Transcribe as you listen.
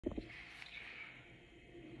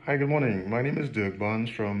Hi, good morning. My name is Dirk Barnes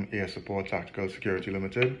from Air Support Tactical Security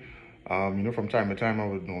Limited. From time to time, I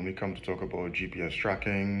would normally come to talk about GPS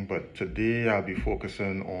tracking, but today I'll be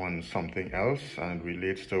focusing on something else and it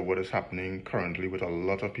relates to what is happening currently with a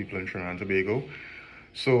lot of people in Trinidad and Tobago.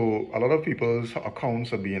 So, a lot of people's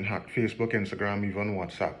accounts are being hacked: Facebook, Instagram, even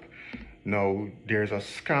WhatsApp. Now, there's a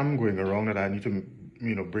scam going around that I need to,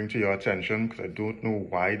 bring to your attention because I don't know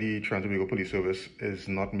why the Trinidad and Tobago Police Service is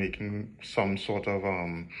not making some sort of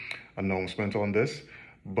announcement on this.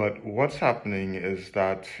 But what's happening is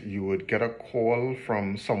that you would get a call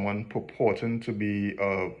from someone purporting to be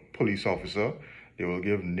a police officer. They will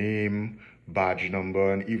give name, badge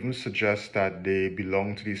number, and even suggest that they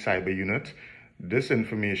belong to the cyber unit. This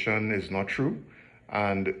information is not true.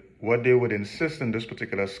 And what they would insist in this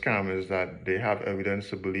particular scam is that they have evidence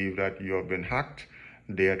to believe that you have been hacked.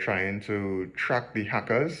 They are trying to track the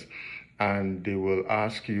hackers, and they will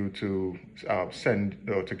ask you to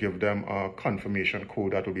to give them a confirmation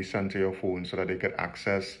code that will be sent to your phone so that they can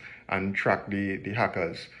access and track the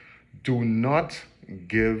hackers. Do not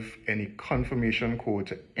give any confirmation code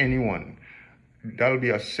to anyone. That'll be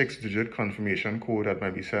a 6-digit confirmation code that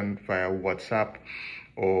might be sent via WhatsApp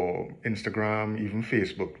or Instagram, even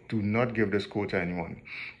Facebook. Do not give this code to anyone.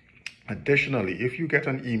 Additionally, if you get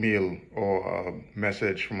an email or a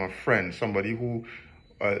message from a friend, somebody who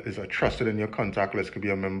is trusted in your contact list, could be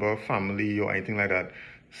a member, family, or anything like that,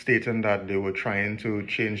 stating that they were trying to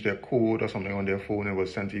change their code or something on their phone and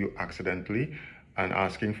was sent to you accidentally and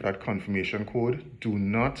asking for that confirmation code, do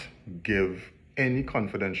not give any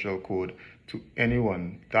confidential code to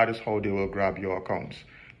anyone. That is how they will grab your accounts.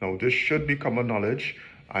 Now, this should be common knowledge.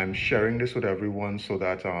 I'm sharing this with everyone so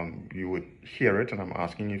that you would hear it, and I'm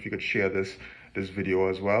asking if you could share this video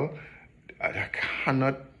as well. I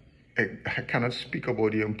cannot speak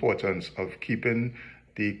about the importance of keeping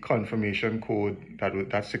the confirmation code, that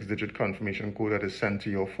 6-digit confirmation code that is sent to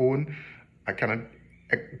your phone. I cannot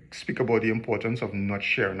speak about the importance of not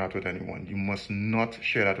sharing that with anyone. You must not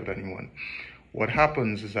share that with anyone. What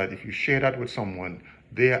happens is that if you share that with someone,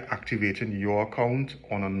 they are activating your account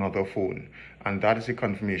on another phone. And that is the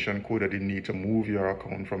confirmation code that they need to move your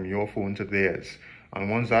account from your phone to theirs.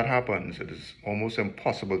 And once that happens, it is almost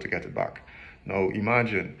impossible to get it back. Now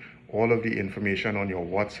imagine all of the information on your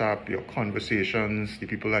WhatsApp, your conversations, the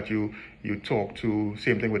people that you talk to.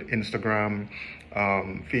 Same thing with Instagram,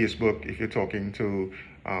 Facebook, if you're talking to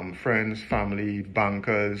friends, family,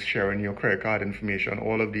 bankers, sharing your credit card information.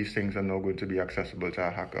 All of these things are now going to be accessible to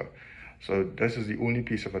a hacker. So this is the only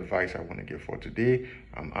piece of advice I want to give for today.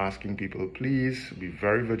 I'm asking people, please be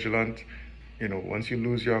very vigilant. Once you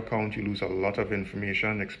lose your account, you lose a lot of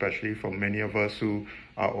information, especially for many of us who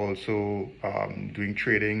are also doing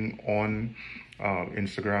trading on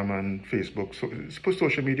Instagram and Facebook. So it's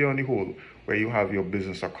social media on the whole, where you have your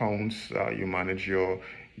business accounts, you manage your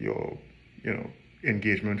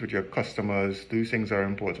engagement with your customers. These things are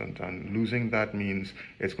important, and losing that means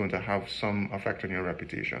it's going to have some effect on your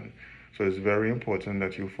reputation. So it's very important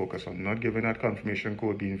that you focus on not giving that confirmation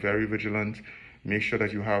code, being very vigilant. Make sure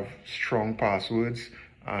that you have strong passwords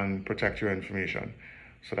and protect your information.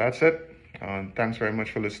 So that's it. Thanks very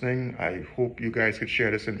much for listening. I hope you guys could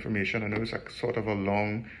share this information. I know it's sort of a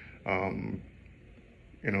long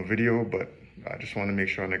video, but I just want to make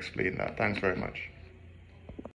sure and explain that. Thanks very much.